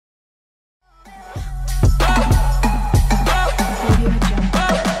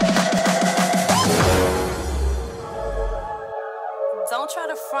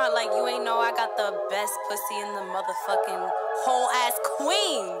pussy in the motherfucking whole ass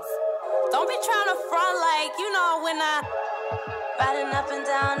Queens. Don't be trying to front like, you know, when I riding up and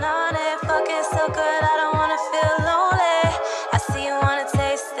down on it. Fuck it so good, I don't wanna feel lonely. I see you wanna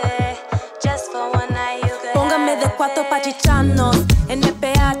taste it. Just for one night you could Póngame de cuatro pa' chicharnos. En el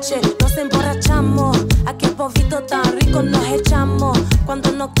PH nos emborrachamos. Aquí el povito tan rico nos echamos.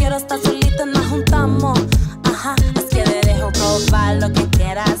 Cuando no quiero estar solita nos juntamos. Ajá, es que te dejo probar lo que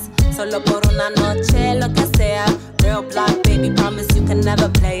quieras. Solo por una noche, lo que sea. Real block, baby, promise you can never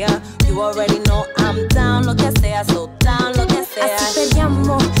play her. You already know I'm down, lo que sea, so down, lo que sea. Así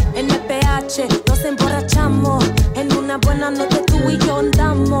peleamos, en el PH nos emborrachamos. En una buena noche tú y yo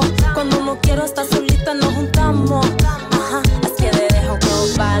andamos. Cuando no quiero estar solita nos juntamos. Ajá, es que te dejo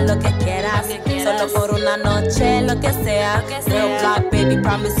probar lo que quieras. Solo por una noche, lo que sea. Real block, baby,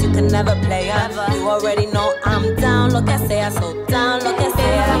 promise you can never play her. You already know I'm down, lo que sea, so down, lo que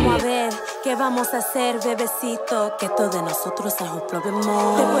sea. Vamos a ver qué vamos a hacer, bebecito. Que esto de nosotros es un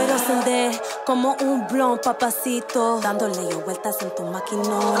problema. Te puedo encender como un blunt, papacito. Dándole yo vueltas en tu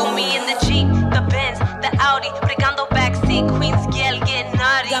maquinón. Con me in the Jeep, the Benz, the Audi. Pregando backseat, Queens, get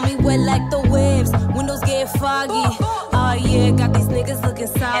naughty. Got me wet like the waves, windows get foggy. Oh yeah, got these niggas looking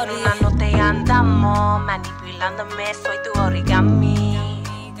Saudi. En una noche andamos, manipulándome, soy tu origami.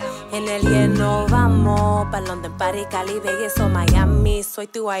 En el hielo vamos, pa' London, París, Cali, Vegas o Miami. Soy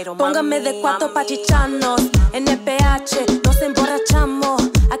tu Iron Man. Póngame de cuatro pa' chicharnos. En el PH nos emborrachamos.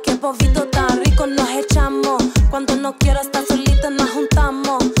 Aquí el povito tan rico nos echamos. Cuando no quiero estar solita nos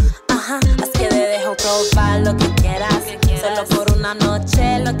juntamos. Ajá, es que te dejo probar lo que quieras. Solo por una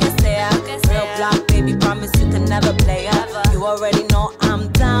noche, lo que sea. Real block, baby, promise you can never play her. You already know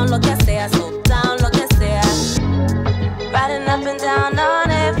I'm down, lo que sea, so down, lo que sea. Riding up and down on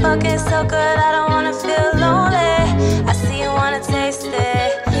it, fuck it so good, I don't wanna feel lonely. I see you wanna taste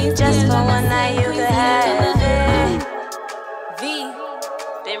it. Just for one night you could have it. V,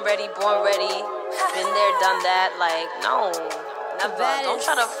 been ready, born ready. Been there, done that, like, no, never. Don't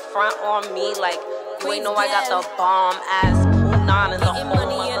try to front on me like you ain't know I got the bomb ass Punan in the whole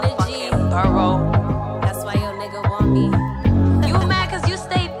motherfucking borough. That's why your nigga want me. You mad cause you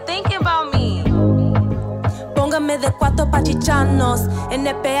stay thinking about me. Póngame de cuatro pa' chicharnos. En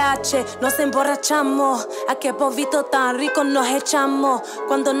el PH nos emborrachamos. Aquí el povito tan rico nos echamos.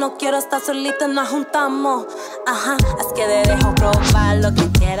 Cuando no quiero estar solita nos juntamos. Ajá, es que te dejo probar lo que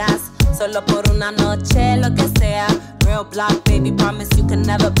quieras. Solo por una noche, lo que sea. Real block, baby, promise you can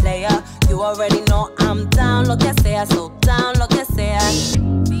never play her. You already know I'm down, lo que sea, so down, lo que sea.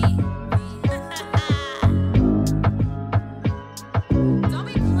 Don't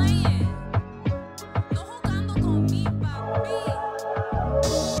be playing. No jugando con mi papi.